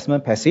New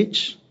Testament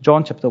passage,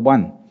 John chapter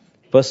 1,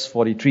 verse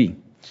 43.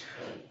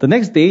 The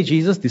next day,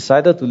 Jesus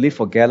decided to leave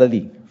for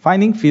Galilee.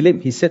 Finding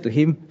Philip, he said to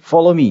him,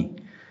 "Follow me."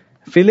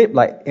 Philip,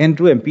 like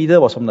Andrew and Peter,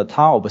 was from the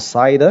town of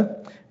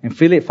Bethsaida. And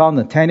Philip found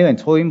Nathanael and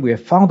told him, "We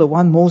have found the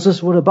one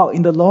Moses wrote about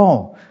in the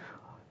law,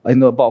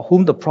 and about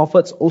whom the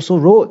prophets also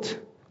wrote."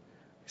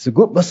 He's a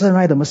good person,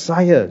 right? The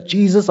Messiah,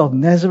 Jesus of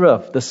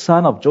Nazareth, the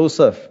son of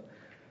Joseph.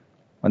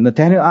 When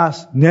Nathanael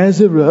asked,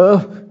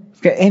 "Nazareth?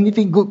 Can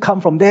anything good come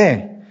from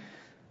there?"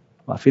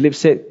 But Philip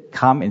said,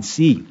 "Come and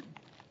see."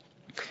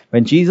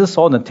 When Jesus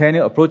saw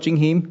Nathanael approaching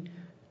him,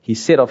 he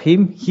said of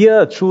him,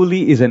 "Here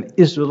truly is an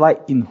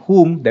Israelite in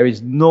whom there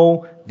is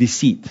no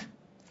deceit."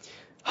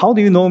 "How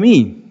do you know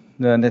me?"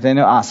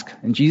 Nathanael asked.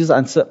 And Jesus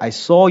answered, "I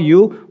saw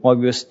you while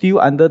we were still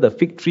under the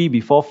fig tree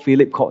before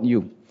Philip called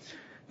you."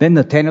 Then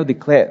Nathanael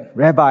declared,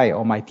 "Rabbi,"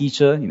 or my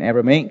teacher in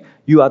Aramaic,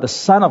 "you are the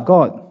Son of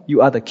God.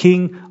 You are the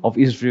King of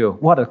Israel."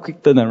 What a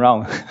quick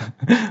turnaround.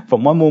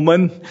 From one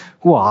moment,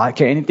 wow,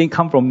 can anything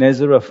come from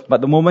Nazareth?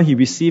 But the moment he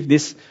received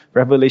this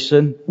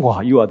revelation, wow,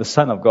 you are the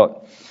Son of God.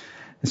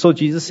 And so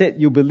Jesus said,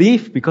 "You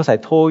believe because I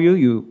told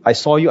you, I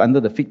saw you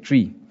under the fig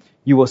tree.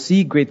 You will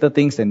see greater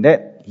things than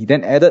that." He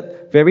then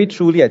added, "Very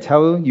truly I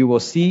tell you, you will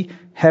see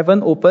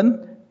heaven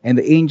open and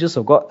the angels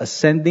of God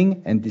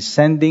ascending and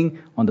descending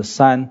on the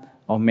Son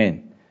of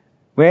Man."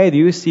 Where do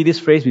you see this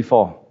phrase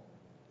before?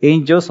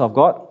 Angels of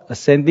God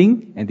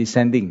ascending and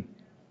descending.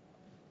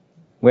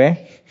 Where?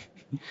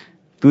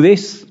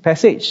 Today's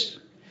passage,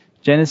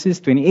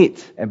 Genesis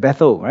 28 at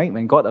Bethel, right?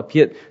 When God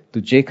appeared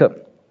to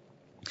Jacob.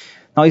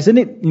 Now, isn't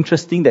it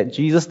interesting that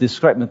Jesus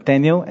described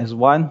Nathanael as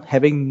one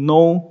having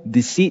no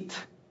deceit?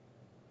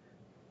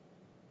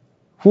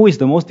 Who is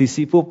the most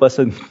deceitful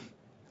person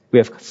we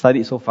have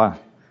studied so far?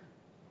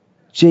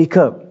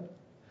 Jacob.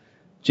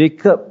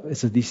 Jacob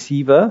is a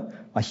deceiver.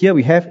 But here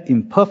we have,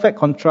 in perfect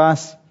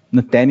contrast,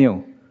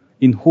 Nathanael,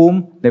 in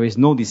whom there is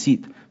no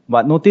deceit.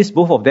 But notice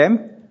both of them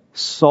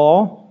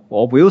saw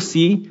or will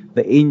see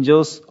the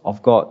angels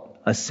of God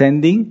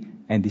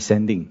ascending and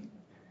descending.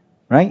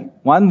 Right?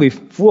 One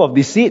with full of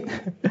deceit,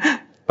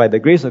 by the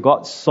grace of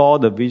God, saw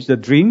the vision, the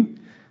dream.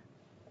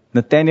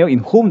 Nathanael, in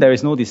whom there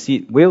is no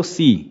deceit, will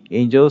see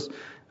angels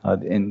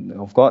and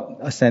of God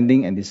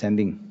ascending and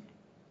descending.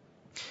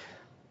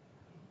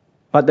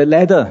 But the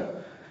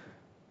latter,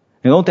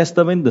 in the Old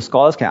Testament, the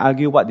scholars can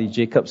argue what did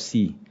Jacob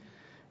see.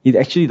 It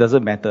actually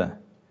doesn't matter.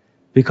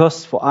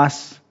 Because for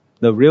us,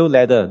 the real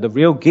ladder, the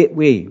real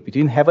gateway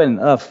between heaven and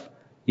earth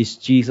is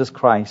Jesus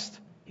Christ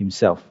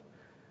himself.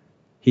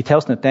 He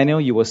tells Nathanael,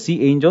 you will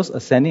see angels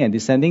ascending and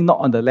descending, not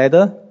on the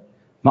ladder,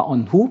 but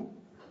on who?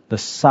 The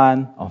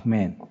Son of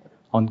Man,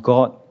 on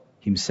God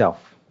himself.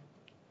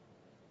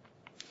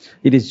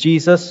 It is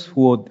Jesus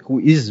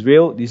who is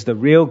the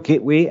real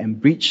gateway and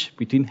bridge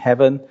between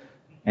heaven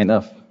and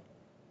earth.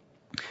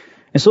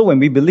 And so when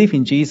we believe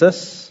in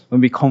Jesus,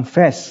 when we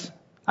confess,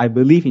 I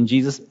believe in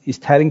Jesus, is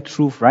telling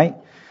truth, right?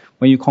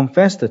 When you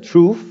confess the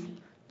truth,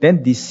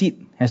 then deceit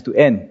has to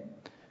end.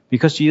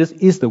 Because Jesus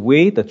is the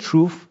way, the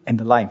truth, and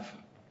the life.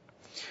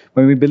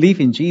 When we believe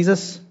in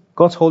Jesus,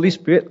 God's Holy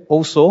Spirit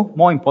also,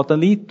 more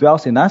importantly,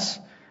 dwells in us.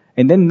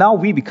 And then now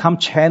we become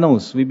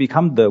channels. We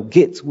become the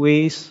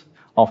gateways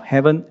of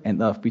heaven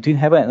and earth. Between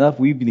heaven and earth,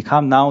 we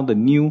become now the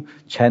new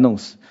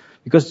channels.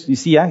 Because you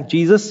see,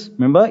 Jesus,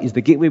 remember, is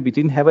the gateway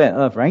between heaven and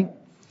earth, right?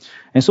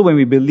 And so when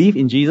we believe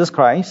in Jesus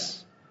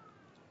Christ,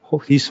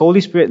 His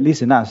Holy Spirit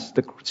lives in us.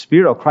 The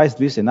Spirit of Christ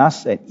lives in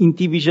us. And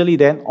individually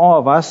then, all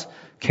of us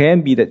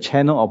can be the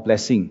channel of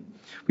blessing.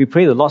 We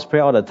pray the Lord's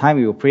Prayer all the time.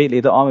 We will pray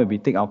later on when we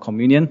take our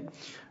communion.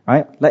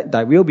 Right? Let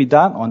thy will be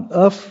done on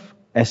earth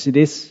as it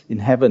is in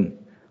heaven.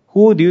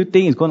 Who do you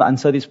think is going to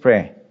answer this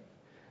prayer?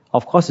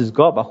 Of course it's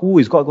God, but who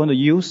is God going to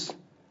use?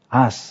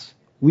 Us.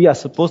 We are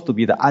supposed to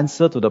be the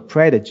answer to the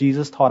prayer that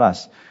Jesus taught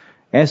us.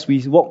 As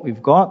we walk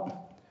with God,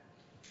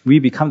 we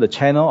become the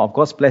channel of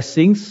God's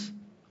blessings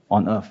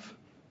on earth,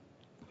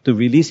 to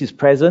release His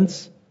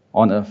presence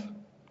on earth.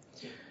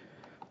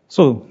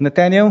 So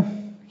Nathanael,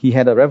 he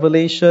had a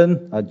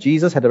revelation.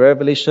 Jesus had a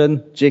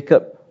revelation.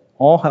 Jacob,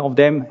 all of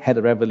them had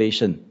a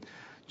revelation.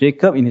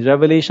 Jacob, in his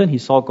revelation, he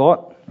saw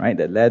God, right?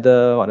 That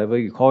ladder, whatever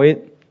you call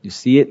it, you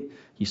see it.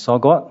 He saw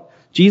God.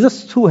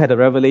 Jesus too had a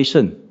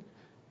revelation.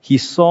 He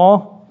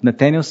saw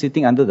Nathanael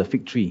sitting under the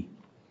fig tree.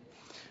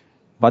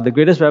 But the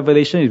greatest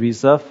revelation is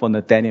reserved for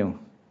Nathanael.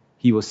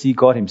 He will see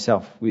God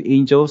himself with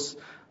angels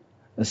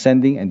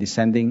ascending and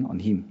descending on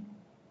him.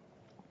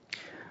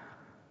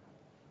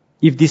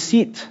 If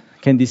deceit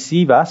can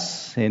deceive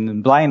us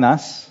and blind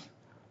us,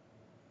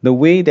 the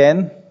way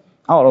then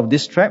out of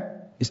this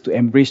trap is to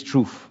embrace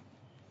truth.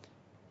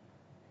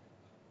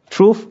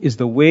 Truth is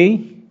the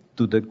way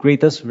to the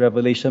greatest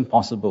revelation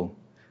possible.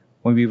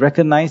 When we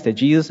recognize that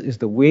Jesus is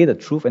the way, the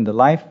truth, and the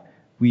life,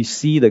 we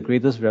see the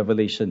greatest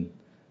revelation.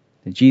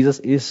 That Jesus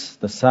is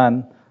the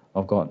Son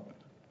of God.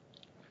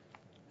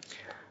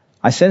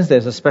 I sense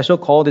there's a special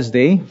call this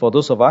day for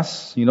those of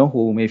us,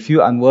 who may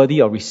feel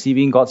unworthy of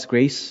receiving God's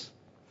grace.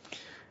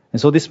 And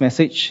so this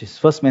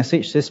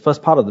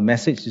first part of the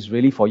message is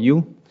really for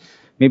you.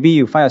 Maybe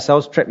you find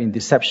yourselves trapped in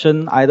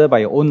deception, either by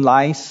your own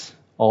lies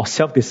or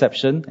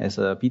self-deception. As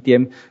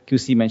PTM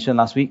QC mentioned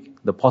last week,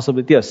 the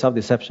possibility of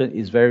self-deception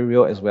is very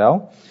real as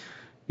well.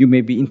 You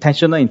may be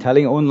intentional in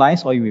telling your own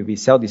lies, or you may be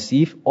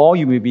self-deceived, or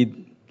you may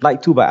be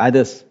lied to by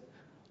others,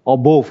 or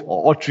both,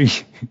 or all three.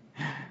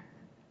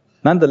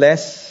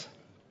 Nonetheless,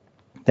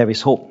 there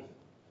is hope.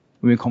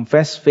 When we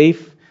confess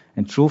faith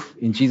and truth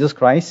in Jesus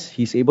Christ,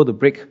 He's able to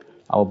break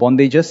our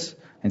bondages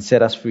and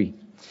set us free.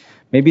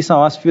 Maybe some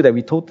of us feel that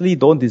we totally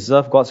don't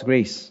deserve God's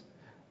grace.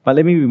 But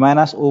let me remind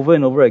us over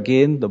and over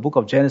again, the book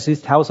of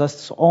Genesis tells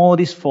us all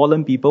these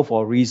fallen people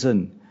for a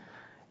reason.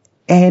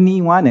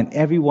 Anyone and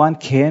everyone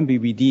can be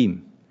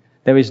redeemed.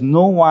 There is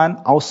no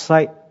one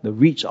outside the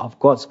reach of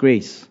God's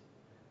grace.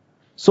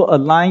 So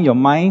align your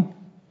mind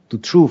to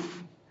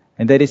truth.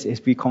 And that is,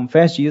 as we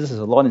confess Jesus as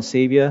our Lord and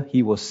Savior,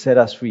 He will set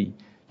us free.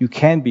 You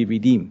can be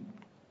redeemed.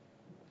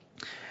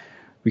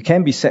 We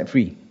can be set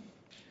free.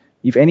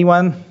 If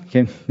anyone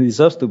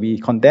deserves to be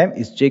condemned,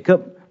 it's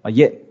Jacob, but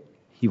yet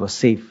he was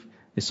saved.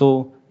 And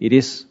so it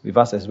is with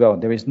us as well.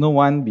 There is no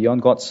one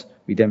beyond God's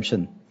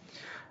redemption.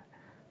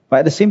 But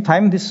at the same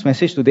time, this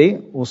message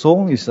today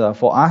also is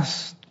for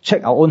us to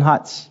check our own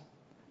hearts.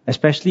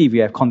 Especially if we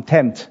have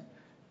contempt.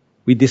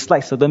 We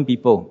dislike certain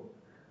people.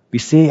 We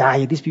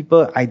say, these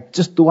people, I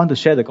just don't want to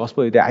share the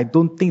gospel with them. I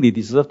don't think they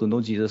deserve to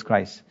know Jesus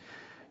Christ.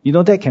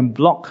 That can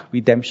block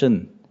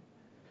redemption.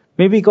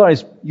 Maybe God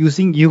is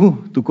using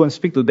you to go and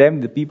speak to them,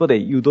 the people that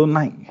you don't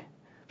like,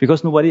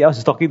 because nobody else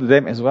is talking to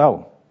them as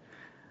well.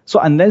 So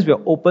unless we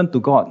are open to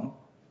God,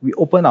 we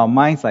open our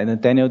minds like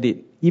Nathanael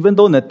did. Even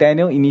though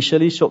Nathanael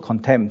initially showed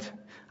contempt,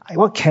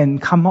 what can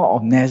come out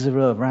of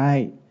Nazareth,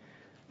 right?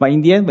 But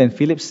in the end, when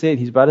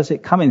his brother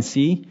said, come and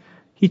see,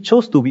 he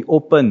chose to be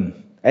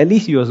open. At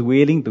least he was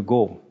willing to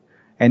go.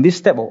 And this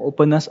step of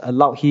openness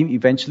allowed him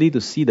eventually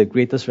to see the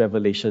greatest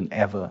revelation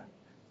ever.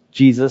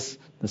 Jesus,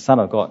 the Son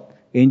of God.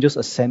 Angels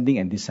ascending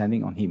and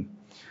descending on him.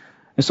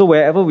 And so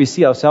wherever we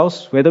see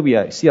ourselves, whether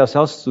we see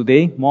ourselves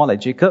today more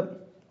like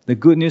Jacob, the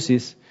good news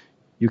is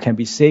you can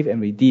be saved and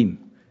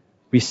redeemed.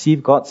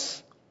 Receive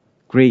God's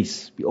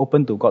grace. Be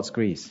open to God's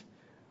grace.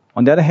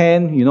 On the other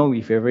hand,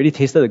 if you've already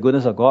tasted the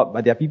goodness of God,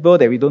 but there are people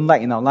that we don't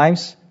like in our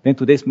lives, then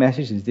today's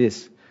message is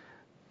this.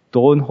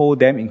 Don't hold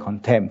them in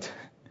contempt.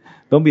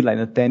 Don't be like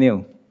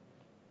Nathanael.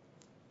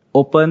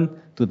 Open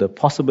to the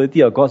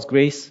possibility of God's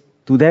grace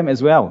to them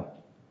as well.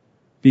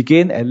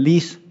 Begin at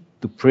least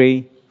to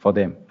pray for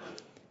them.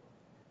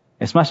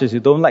 As much as you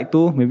don't like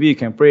to, maybe you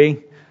can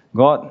pray,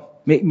 God,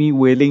 make me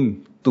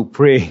willing to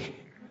pray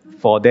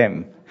for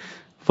them.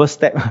 First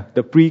step,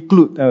 the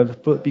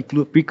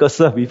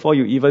precursor before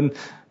you even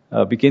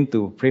begin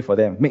to pray for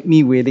them. Make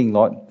me willing,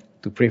 Lord,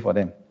 to pray for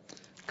them.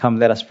 Come,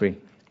 let us pray.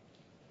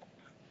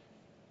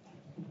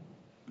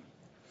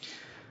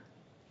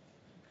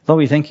 Lord,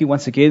 we thank you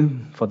once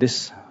again for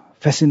this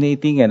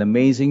fascinating and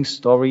amazing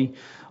story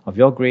of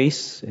your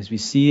grace as we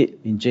see it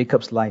in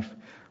Jacob's life.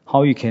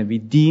 How you can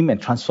redeem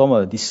and transform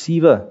a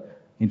deceiver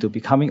into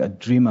becoming a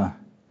dreamer.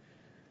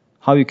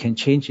 How you can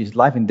change his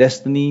life and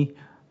destiny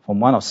from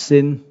one of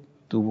sin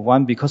to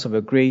one because of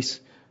your grace,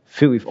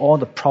 filled with all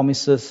the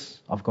promises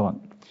of God.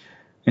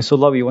 And so,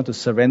 Lord, we want to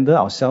surrender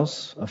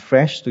ourselves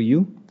afresh to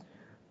you.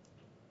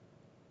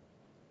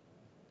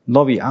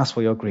 Lord, we ask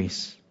for your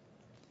grace.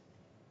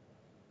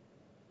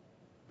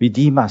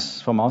 Redeem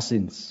us from our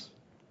sins.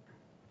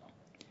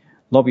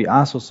 Lord, we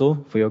ask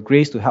also for your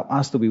grace to help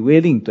us to be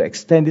willing to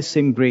extend this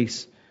same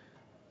grace,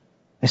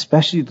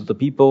 especially to the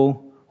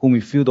people whom we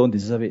feel don't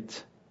deserve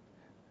it.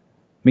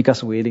 Make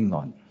us willing,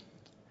 Lord.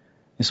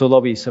 And so,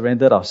 Lord, we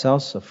surrender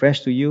ourselves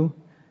afresh to you.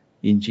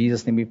 In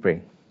Jesus' name we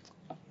pray.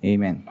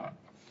 Amen.